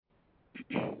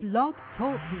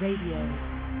Lochot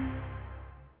Radio.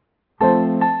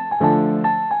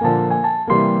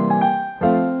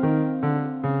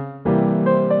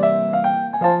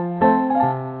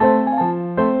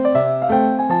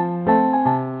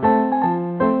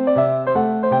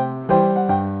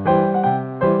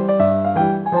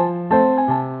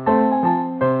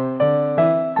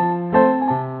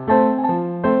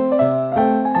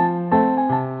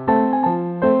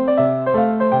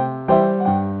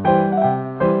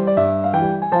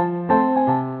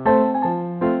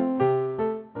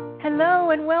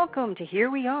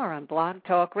 Here we are on Blog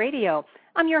Talk Radio.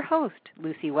 I'm your host,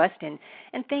 Lucy Weston,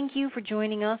 and thank you for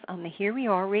joining us on the Here We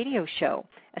Are radio show,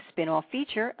 a spin-off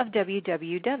feature of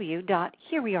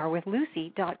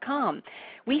www.herewearewithlucy.com.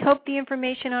 We hope the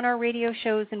information on our radio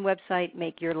shows and website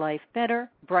make your life better,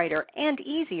 brighter, and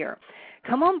easier.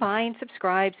 Come on by and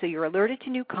subscribe so you're alerted to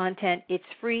new content. It's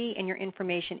free and your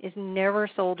information is never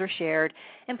sold or shared.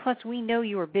 And plus, we know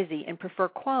you are busy and prefer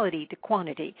quality to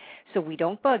quantity, so we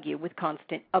don't bug you with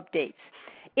constant updates.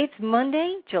 It's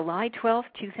Monday, July 12th,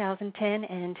 2010,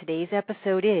 and today's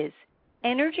episode is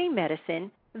Energy Medicine,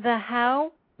 the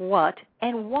how, what,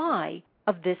 and why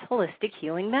of this holistic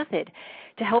healing method.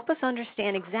 To help us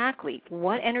understand exactly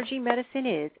what energy medicine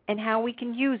is and how we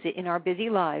can use it in our busy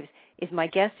lives is my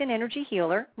guest and energy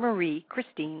healer,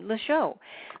 Marie-Christine Lochot.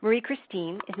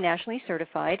 Marie-Christine is nationally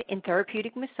certified in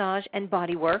therapeutic massage and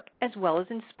bodywork as well as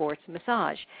in sports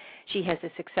massage. She has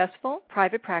a successful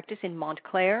private practice in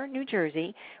Montclair, New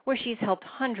Jersey, where she's helped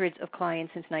hundreds of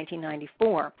clients since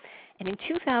 1994. And in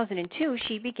 2002,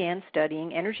 she began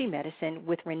studying energy medicine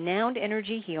with renowned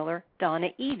energy healer Donna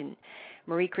Eden.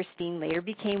 Marie-Christine later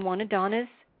became one of Donna's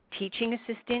teaching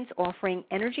assistants, offering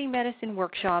energy medicine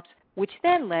workshops, which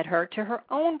then led her to her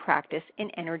own practice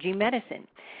in energy medicine.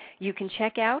 You can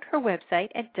check out her website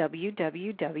at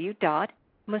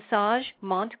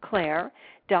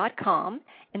www.massagemontclair.com,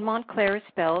 and Montclair is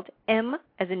spelled M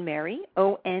as in Mary,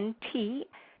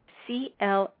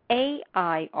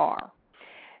 O-N-T-C-L-A-I-R.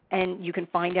 And you can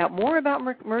find out more about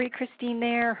Marie-Christine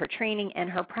there, her training, and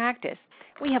her practice.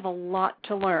 We have a lot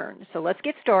to learn, so let's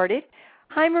get started.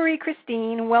 Hi,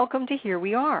 Marie-Christine. Welcome to Here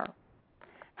We Are.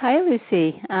 Hi,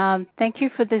 Lucy. Thank you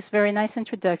for this very nice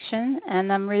introduction,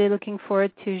 and I'm really looking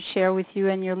forward to share with you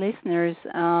and your listeners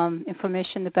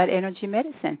information about energy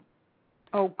medicine.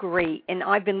 Oh, great. And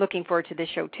I've been looking forward to this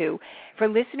show, too. For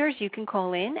listeners, you can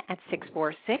call in at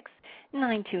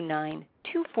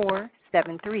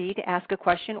 646-929-2473 to ask a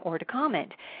question or to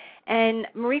comment. And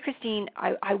Marie-Christine,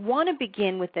 I want to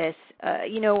begin with this.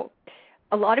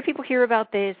 A lot of people hear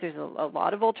about this. There's a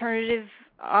lot of alternative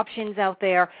options out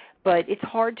there, but it's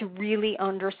hard to really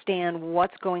understand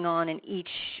what's going on in each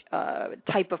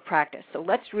type of practice. So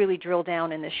let's really drill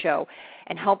down in the show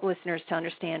and help listeners to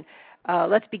understand.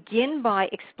 Let's begin by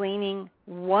explaining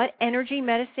what energy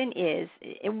medicine is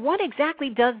and what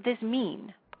exactly does this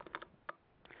mean?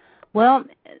 Well,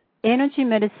 energy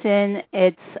medicine,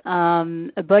 it's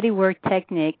a bodywork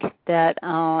technique that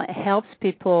helps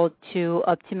people to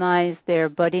optimize their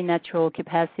body natural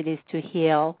capacities to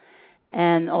heal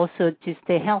and also to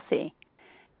stay healthy.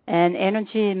 And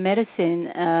energy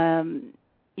medicine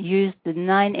use the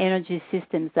 9 energy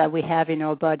systems that we have in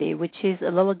our body, which is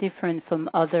a little different from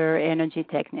other energy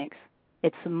techniques.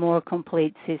 It's a more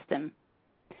complete system.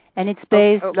 And it's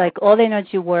based, like all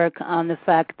energy work, on the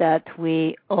fact that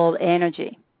we all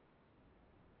energy.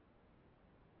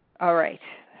 All right.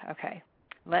 Okay.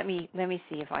 Let me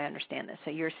see if I understand this.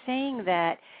 So you're saying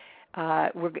that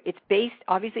it's based,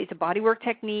 obviously it's a bodywork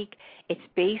technique. It's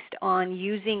based on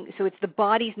so it's the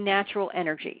body's natural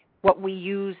energy, what we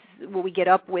use, what we get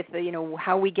up with,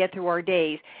 how we get through our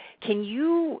days. Can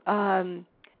you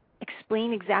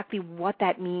explain exactly what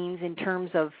that means in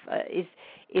terms of,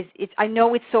 I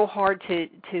know it's so hard to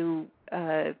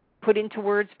put into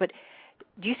words, but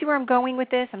do you see where I'm going with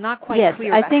this? I'm not quite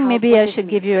clear. Yes, I think maybe I should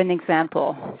give you an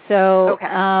example. So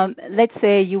let's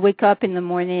say you wake up in the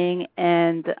morning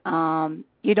and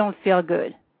you don't feel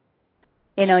good.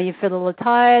 You feel a little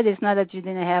tired. It's not that you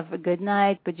didn't have a good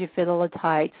night, but you feel a little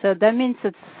tired. So that means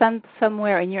that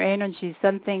somewhere in your energy,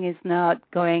 something is not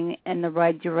going in the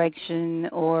right direction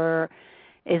or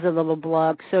is a little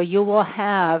blocked. So you will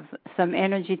have some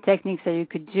energy techniques that you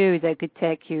could do that could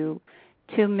take you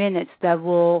 2 minutes that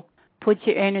will put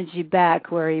your energy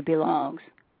back where it belongs.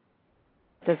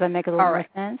 Does that make a little more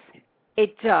sense?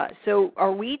 It does. So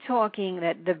are we talking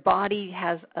that the body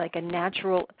has like a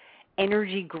natural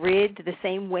energy grid the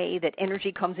same way that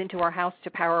energy comes into our house to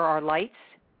power our lights?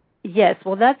 Yes.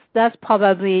 Well, that's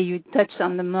probably, you touched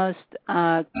on the most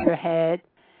your head.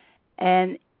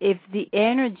 And if the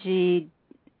energy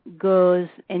goes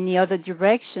in the other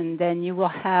direction, then you will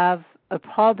have a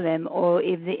problem. Or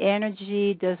if the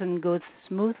energy doesn't go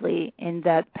smoothly in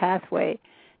that pathway,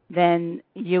 then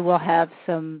you will have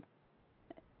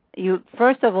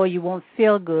first of all, you won't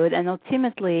feel good, and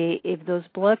ultimately, if those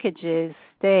blockages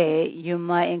stay, you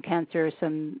might encounter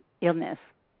some illness.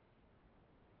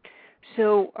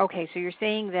 So you're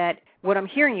saying that what I'm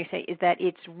hearing you say is that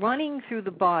it's running through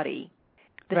the body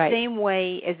the same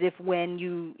way as if when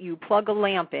you plug a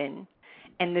lamp in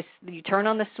and you turn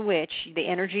on the switch, the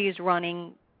energy is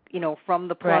running, from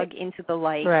the plug into the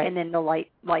light, and then the light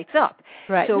lights up.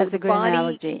 Right. So that's a good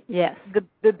analogy. Yes.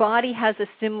 The body has a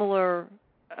similar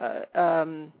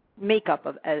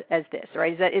makeup as this,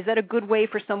 right? Is that a good way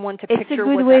for someone to picture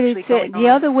what's actually going on? The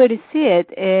other way to see it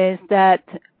is that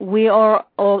we are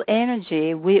all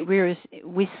energy. We're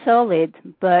solid,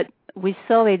 but we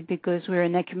solid because we're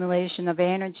an accumulation of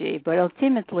energy. But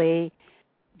ultimately,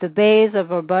 the base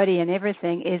of our body and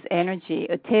everything is energy.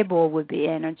 A table would be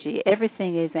energy.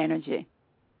 Everything is energy.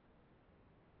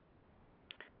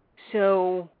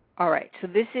 So, all right.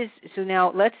 So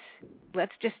now let's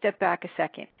just step back a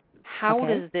second. How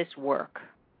does this work?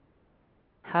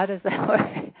 How does that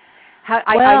work?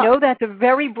 I know that's a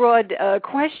very broad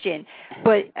question,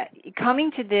 but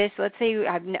coming to this, let's say we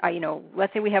have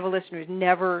a listener who's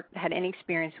never had any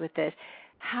experience with this.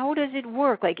 How does it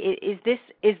work? Like,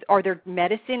 are there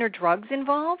medicine or drugs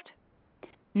involved?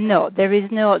 No, there is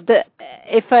no.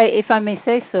 If I may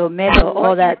say so,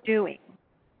 all that you're doing.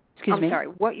 Excuse me. I'm sorry.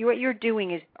 What you're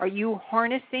doing is, are you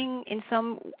harnessing in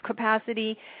some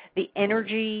capacity the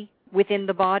energy within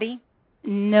the body?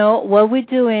 No, what we're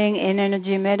doing in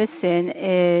energy medicine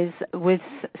is with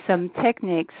some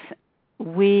techniques,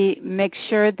 we make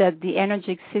sure that the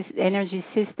energy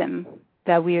system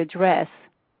that we address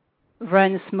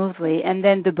runs smoothly, and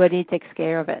then the body takes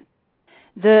care of it.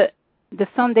 The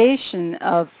foundation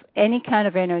of any kind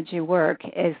of energy work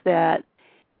is that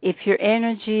if your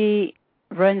energy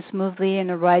runs smoothly in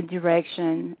the right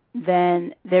direction,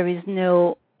 then there is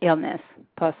no illness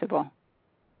possible.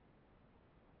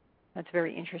 That's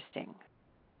very interesting.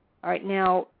 All right,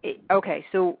 now,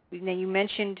 so now you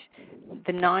mentioned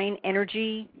the 9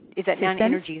 energy. Is that 9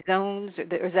 energy zones,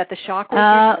 or is that the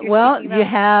chakras? Well, you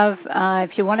have,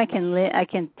 if you want, I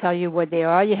can tell you what they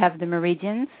are. You have the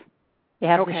meridians. You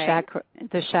have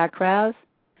the chakras.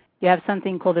 You have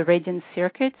something called the radiant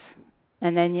circuits.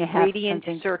 And then you have radiant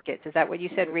circuits. Is that what you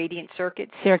said? Radiant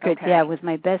circuits? Circuits, yeah, with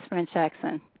my best French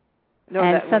accent. No,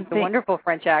 that was a wonderful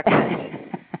French accent.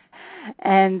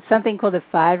 And something called the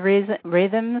 5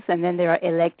 rhythms, and then there are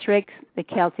electrics, the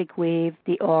Celtic wave,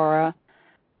 the aura,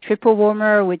 triple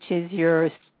warmer, which is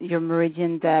your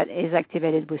meridian that is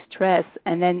activated with stress,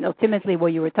 and then ultimately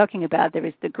what you were talking about, there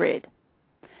is the grid.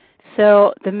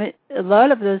 So a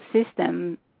lot of those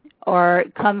systems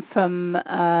come from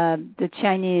the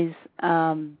Chinese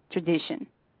tradition.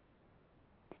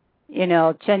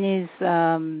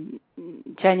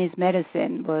 Chinese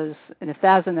medicine was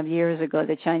 1,000 of years ago.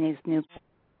 The Chinese knew.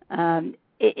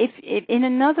 If in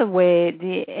another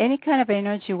way, any kind of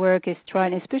energy work is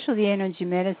trying, especially energy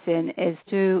medicine, is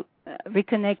to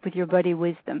reconnect with your body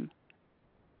wisdom.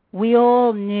 We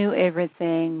all knew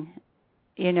everything,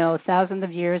 thousands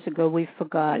of years ago. We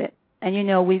forgot it, and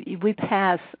we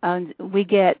pass on. We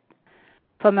get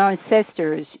from our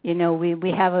ancestors.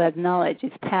 We have that knowledge.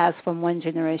 It's passed from one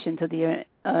generation to the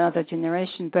other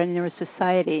generation, but in our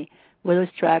society, we lose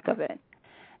track of it.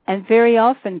 And very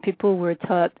often, people were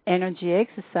taught energy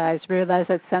exercise, realized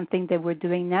that's something they were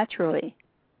doing naturally,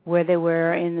 where they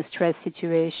were in a stress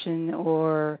situation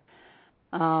or,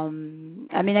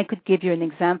 I could give you an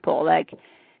example. Like,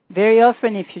 very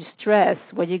often if you stress,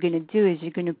 what you're going to do is you're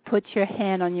going to put your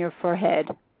hand on your forehead.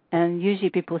 And usually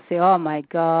people say, oh, my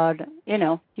God,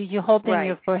 you hold in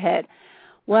your forehead.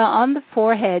 Well, on the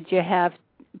forehead, you have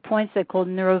points that are called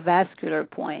neurovascular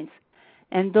points.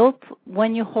 And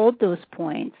when you hold those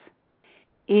points,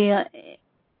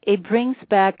 it brings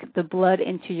back the blood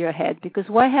into your head. Because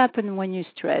what happens when you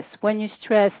stress? When you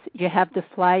stress, you have the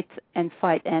flight and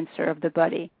fight answer of the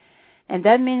body. And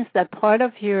that means that part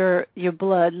of your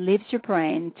blood leaves your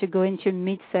brain to go into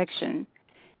midsection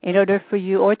in order for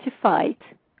you or to fight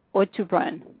or to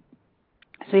run.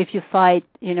 So if you fight,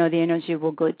 the energy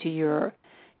will go to your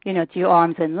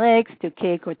arms and legs to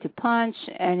kick or to punch.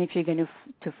 And if you're going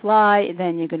to fly,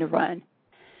 then you're going to run.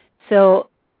 So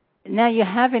now you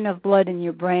have enough blood in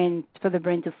your brain for the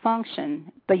brain to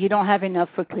function, but you don't have enough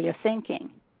for clear thinking.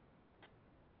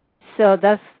 So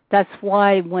that's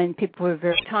why when people are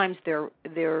very times their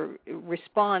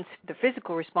response, the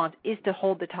physical response, is to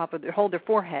hold their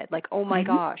forehead, like, oh my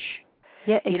gosh.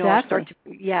 Yeah, exactly.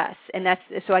 Yes, and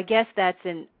so I guess that's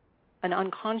an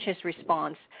unconscious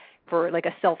response for like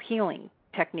a self-healing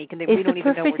technique, and we don't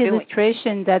even know what we're doing. It's the perfect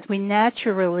illustration that we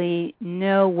naturally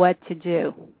know what to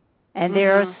do, and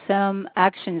there are some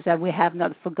actions that we have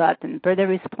not forgotten, but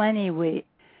there is plenty we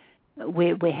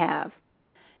have.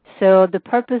 So the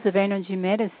purpose of energy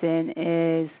medicine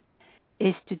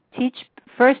is to teach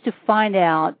first, to find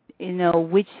out,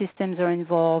 which systems are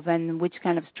involved and which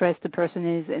kind of stress the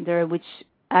person is under, which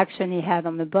action he had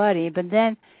on the body, but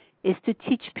then is to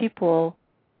teach people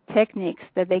techniques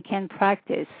that they can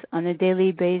practice on a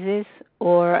daily basis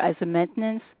or as a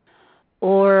maintenance,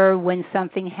 or when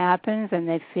something happens and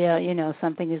they feel,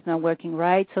 something is not working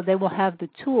right, so they will have the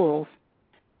tools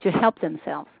to help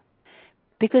themselves.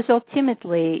 Because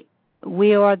ultimately,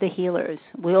 we are the healers.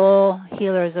 We're all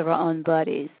healers of our own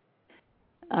bodies.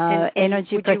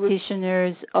 Energy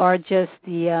practitioners are just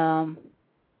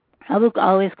I would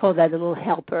always call that a little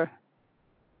helper.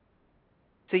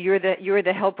 So you're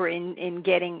the helper in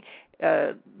getting,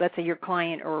 let's say, your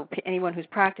client or anyone who's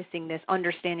practicing this,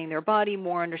 understanding their body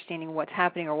more, understanding what's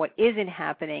happening or what isn't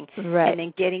happening, right, and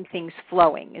then geting things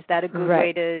flowing. Is that a good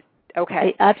way to?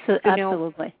 Okay,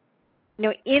 absolutely.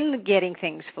 Now, in getting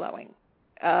things flowing,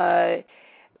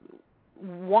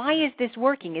 why is this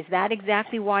working? Is that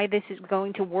exactly why this is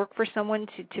going to work for someone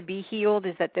to be healed?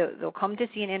 Is that they'll come to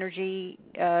see an energy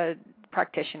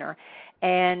practitioner,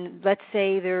 and let's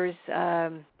say there's,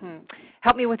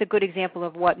 help me with a good example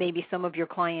of what maybe some of your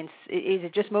clients, is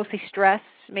it just mostly stress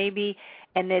maybe,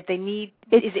 and that they need,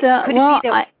 could it be that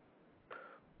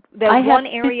one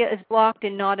area is blocked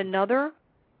and not another?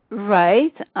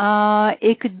 Right.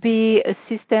 It could be a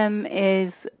system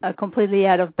is completely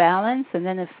out of balance and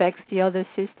then affects the other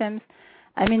systems.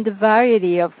 I mean, the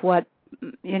variety of what,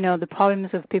 the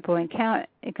problems of people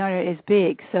encounter is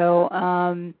big. So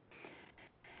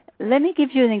let me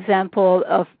give you an example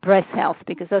of breast health,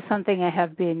 because that's something I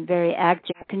have been very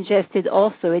active. Congested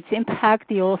also, it's impact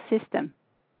the whole system.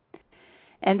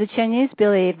 And the Chinese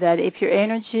believe that if your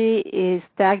energy is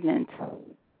stagnant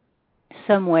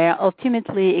somewhere,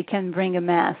 ultimately it can bring a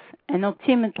mass, and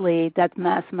ultimately that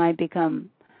mass might become,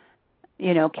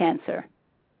 cancer.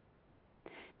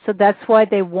 So that's why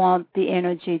they want the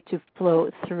energy to flow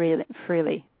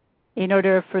freely, in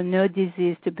order for no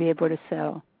disease to be able to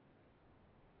settle.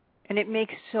 And it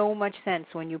makes so much sense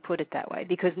when you put it that way,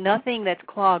 because nothing that's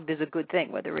clogged is a good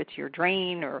thing, whether it's your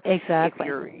drain or exactly.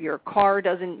 if your car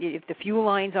doesn't, if the fuel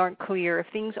lines aren't clear, if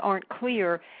things aren't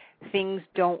clear, things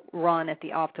don't run at the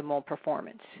optimal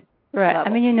performance. Right.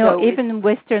 level. I mean, even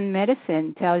Western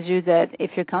medicine tells you that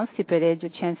if you're constipated,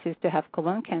 your chances to have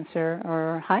colon cancer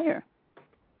are higher.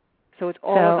 So it's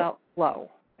all about flow.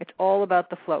 It's all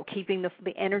about the flow, keeping the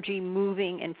energy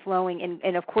moving and flowing.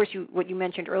 And of course, what you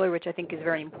mentioned earlier, which I think is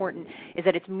very important, is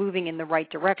that it's moving in the right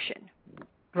direction.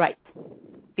 Right.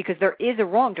 Because there is a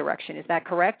wrong direction. Is that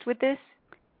correct with this?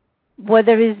 Well,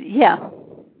 there is, yeah.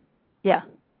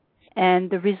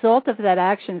 And the result of that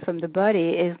action from the body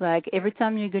is like every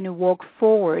time you're going to walk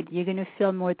forward, you're going to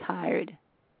feel more tired.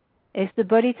 It's the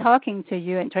body talking to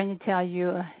you and trying to tell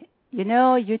you,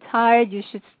 you're tired, you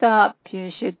should stop,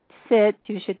 you should sit,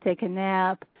 you should take a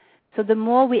nap. So the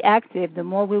more we active, the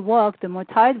more we walk, the more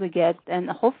tired we get, and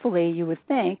hopefully you would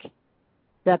think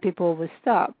that people will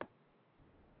stop.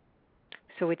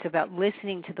 So it's about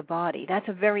listening to the body. That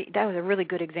was a really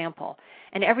good example.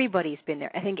 And everybody's been there.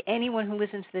 I think anyone who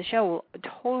listens to the show will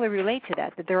totally relate to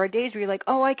that there are days where you're like,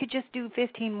 oh, I could just do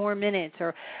 15 more minutes,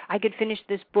 or I could finish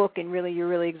this book, and really you're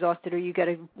really exhausted, or you got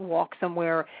to walk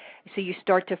somewhere. So you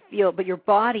start to feel, but your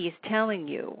body is telling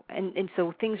you. And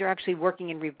so things are actually working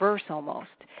in reverse almost,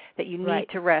 that you need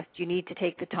to rest, you need to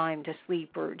take the time to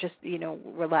sleep or just,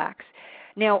 relax.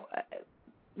 Now,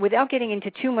 without getting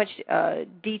into too much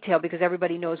detail, because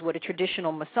everybody knows what a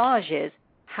traditional massage is,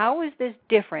 how is this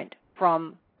different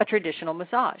from a traditional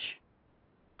massage?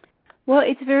 Well,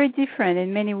 it's very different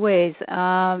in many ways.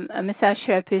 A massage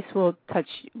therapist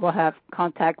will have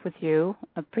contact with you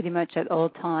pretty much at all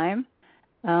time.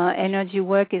 Energy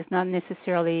work is not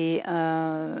necessarily,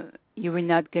 you are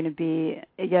not going to be,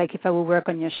 like if I will work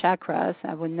on your chakras,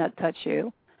 I will not touch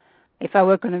you. If I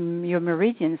work on your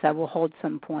meridians, I will hold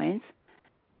some points.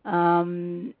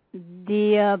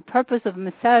 The purpose of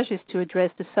massage is to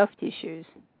address the soft tissues.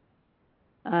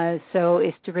 So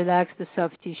it's to relax the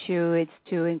soft tissue, it's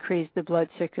to increase the blood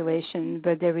circulation,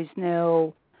 but there is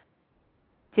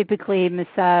typically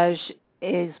massage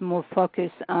is more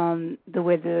focused on the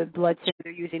way the blood circulation.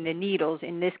 They're using the needles.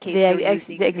 In this case, they're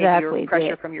using your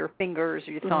pressure from your fingers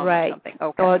or your thumb or something.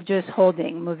 Okay. Or just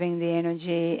moving the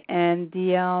energy. And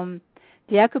the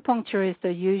acupuncturists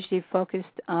are usually focused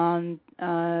on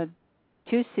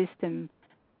two systems,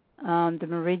 the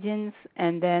meridians,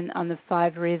 and then on the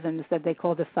 5 rhythms that they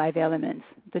call the 5 elements.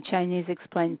 The Chinese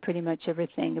explain pretty much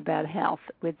everything about health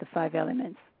with the 5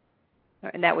 elements.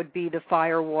 And that would be the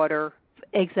fire, water.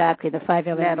 Exactly, the 5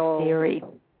 element theory.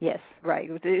 Yes. Right,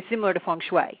 similar to feng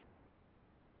shui.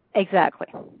 Exactly.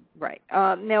 Right.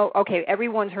 Now, okay,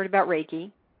 everyone's heard about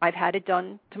Reiki. I've had it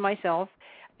done to myself.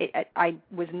 I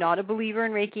was not a believer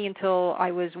in Reiki until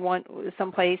I was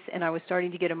someplace and I was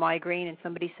starting to get a migraine, and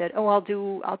somebody said, "Oh, I'll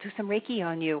do some Reiki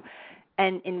on you,"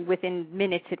 and within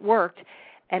minutes it worked,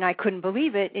 and I couldn't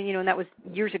believe it. And and that was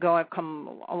years ago. I've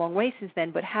come a long way since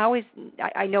then. But how is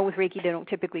I know with Reiki they don't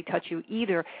typically touch you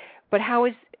either, but how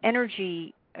is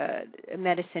energy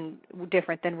medicine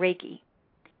different than Reiki?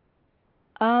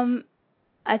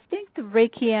 I think the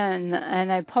Reiki,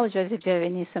 and I apologize if there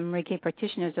are some Reiki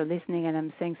practitioners are listening and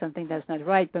I'm saying something that's not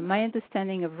right, but my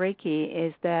understanding of Reiki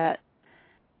is that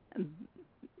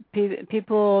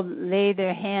people lay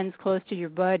their hands close to your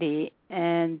body,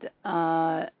 and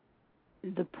the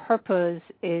purpose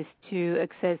is to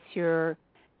access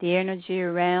the energy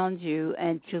around you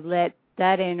and to let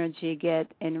that energy get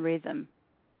in rhythm.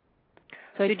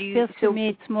 So it feels to me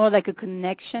it's more like a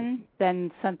connection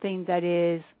than something that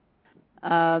is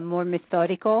more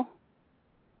methodical.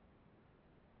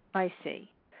 I see.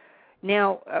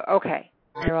 Now, okay.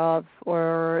 Or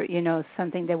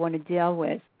something they want to deal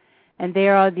with. And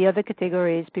there are the other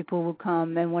categories, people who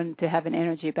come and want to have an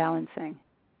energy balancing.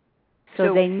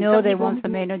 So they know they want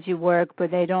some energy work,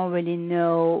 but they don't really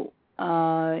know,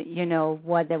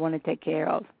 what they want to take care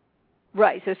of.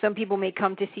 Right. So some people may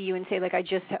come to see you and say, like,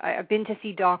 I've been to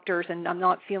see doctors and I'm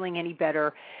not feeling any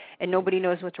better, and nobody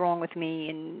knows what's wrong with me.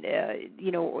 And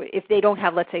if they don't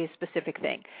have, let's say, a specific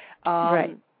thing,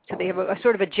 right. So they have a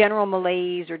sort of a general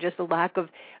malaise or just a lack of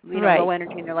low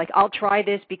energy, and they're like, I'll try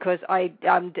this because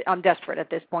I'm desperate at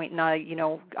this point, and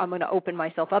I'm going to open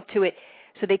myself up to it.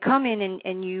 So they come in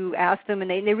and you ask them,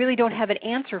 and they really don't have an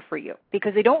answer for you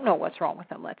because they don't know what's wrong with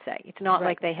them, let's say. It's not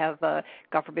like they have, God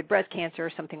forbid, breast cancer or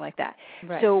something like that.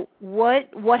 Right. So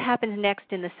what happens next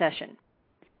in the session?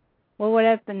 Well, what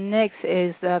happens next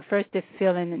is first they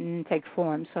fill in an intake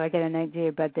form, so I get an idea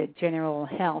about the general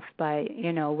health by,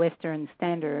 Western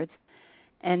standards.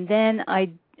 And then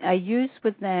I use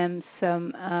with them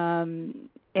some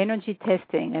energy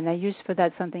testing, and I use for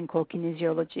that something called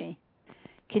kinesiology.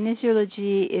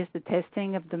 Kinesiology is the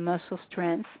testing of the muscle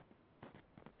strength,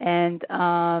 and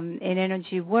in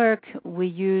energy work, we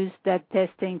use that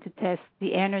testing to test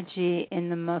the energy in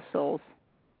the muscles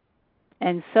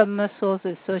and submuscles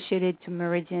associated to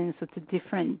meridians or to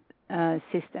different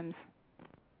systems.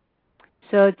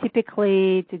 So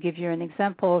typically, to give you an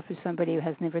example for somebody who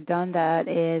has never done that,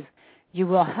 is you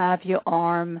will have your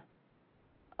arm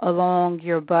along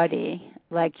your body,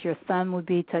 like your thumb would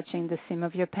be touching the seam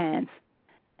of your pants,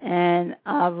 and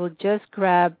I will just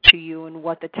grab to you and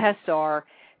what the tests are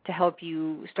to help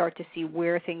you start to see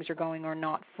where things are going or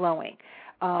not flowing.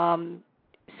 So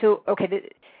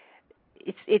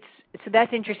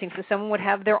that's interesting. So someone would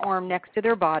have their arm next to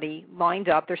their body, lined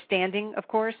up. They're standing, of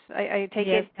course. I take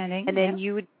it. Standing. And then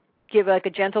you would give like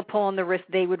a gentle pull on the wrist.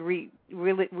 They would they're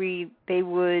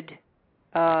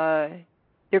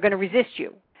going to resist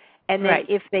you. And then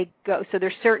if they go, so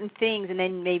there's certain things, and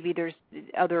then maybe there's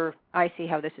other. I see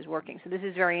how this is working. So this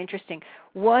is very interesting.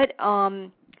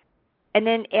 And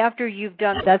then after you've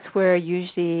done, that's where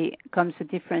usually comes the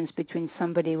difference between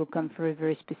somebody who comes for a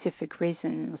very specific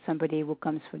reason or somebody who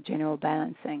comes for general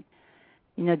balancing.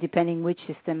 Depending which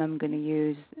system I'm going to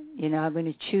use, I'm going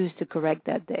to choose to correct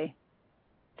that day.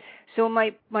 So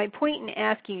my point in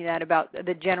asking you that about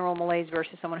the general malaise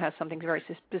versus someone who has something very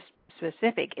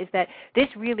specific is that this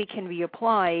really can be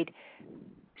applied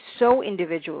so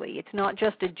individually. It's not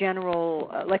just a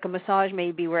general, like a massage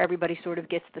maybe, where everybody sort of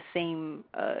gets the same,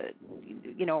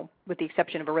 with the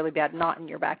exception of a really bad knot in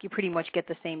your back. You pretty much get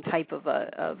the same type of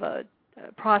a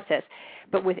process.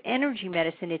 But with energy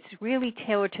medicine, it's really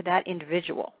tailored to that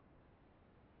individual.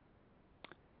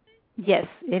 Yes,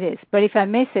 it is. But if I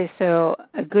may say so,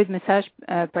 a good massage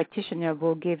practitioner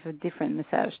will give a different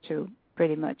massage too,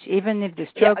 pretty much. Even if the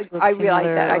strokes look I realize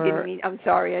similar. that. I didn't mean. I'm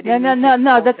sorry. I didn't mean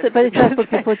No. But it's just for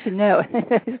people to know.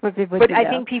 But I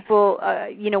think people,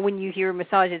 when you hear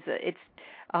massage, it's.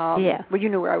 Well, you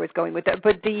know where I was going with that.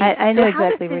 But I know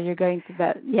exactly where you're going to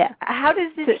that. Yeah. How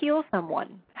does this heal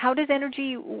someone? How does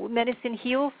energy medicine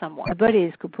heal someone? The body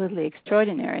is completely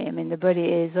extraordinary. I mean, the body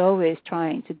is always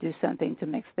trying to do something to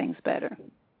make things better.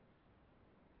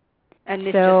 And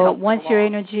this so once your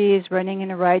energy is running in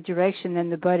the right direction,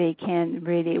 then the body can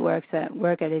really work at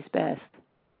its best.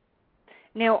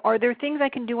 Now, are there things I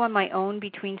can do on my own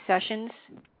between sessions?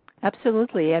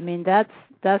 Absolutely. I mean,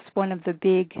 that's one of the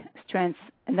big strengths,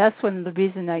 and that's one of the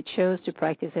reasons I chose to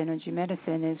practice energy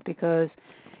medicine is because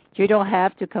you don't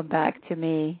have to come back to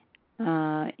me,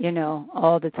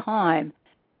 all the time.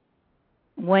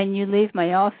 When you leave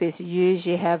my office, you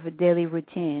usually have a daily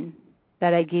routine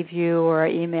that I give you or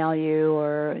email you,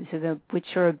 which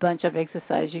are a bunch of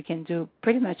exercises you can do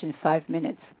pretty much in 5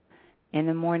 minutes in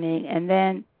the morning, and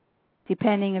then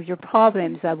depending on your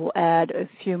problems, I will add a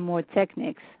few more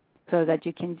techniques so that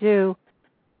you can do,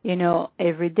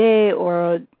 every day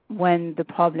or when the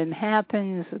problem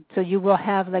happens. So you will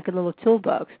have like a little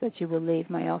toolbox that you will leave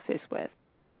my office with.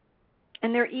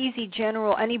 And they're easy,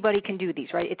 general. Anybody can do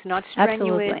these, right? It's not strenuous.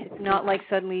 Absolutely. It's not like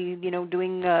suddenly,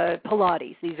 doing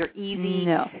Pilates. These are easy,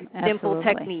 simple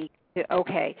techniques.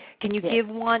 Okay. Can you give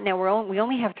one? Now, we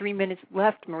only have 3 minutes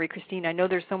left, Marie-Christine. I know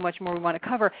there's so much more we want to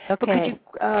cover. Okay. But could you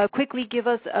quickly give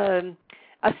us a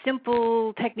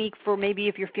simple technique for maybe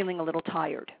if you're feeling a little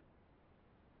tired?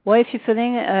 Well, if you're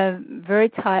feeling very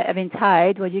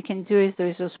tired, what you can do is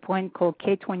there's this point called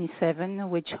K27,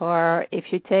 which are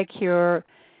if you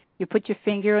put your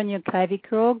finger on your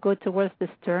clavicle, go towards the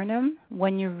sternum.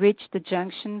 When you reach the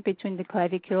junction between the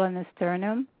clavicle and the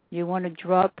sternum, you want to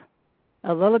drop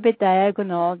a little bit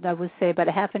diagonal, I would say about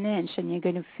a half an inch, and you're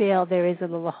going to feel there is a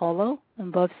little hollow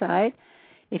on both sides.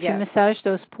 If you massage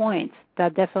those points,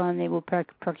 that definitely will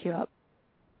perk you up.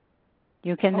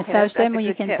 You can massage them or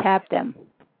you can tap them.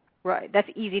 Right. That's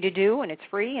easy to do, and it's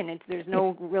free, and there's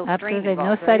no real strain involved. Absolutely.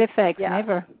 No side effects,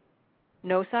 never.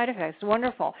 No side effects.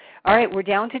 Wonderful. All right, we're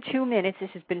down to 2 minutes. This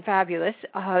has been fabulous.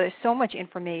 There's so much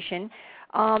information.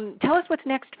 Tell us what's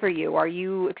next for you. Are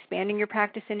you expanding your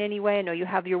practice in any way? I know you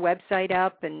have your website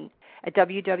up and at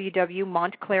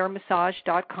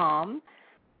www.montclairmassage.com.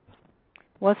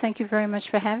 Well, thank you very much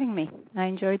for having me. I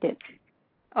enjoyed it.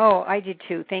 Oh, I did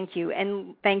too. Thank you.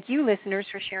 And thank you, listeners,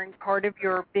 for sharing part of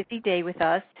your busy day with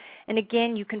us. And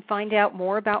again, you can find out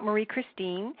more about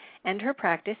Marie-Christine and her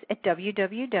practice at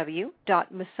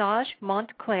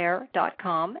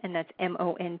www.massagemontclair.com, and that's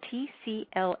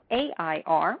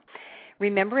MONTCLAIR.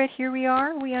 Remember, at Here We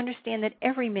Are, we understand that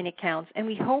every minute counts, and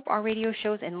we hope our radio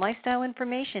shows and lifestyle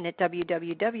information at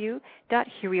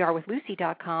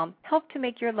www.herewearewithlucy.com help to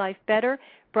make your life better,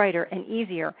 brighter, and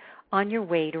easier on your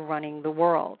way to running the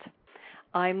world.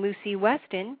 I'm Lucy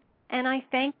Weston, and I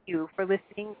thank you for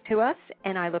listening to us,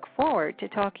 and I look forward to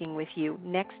talking with you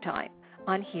next time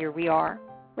on Here We Are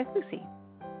with Lucy.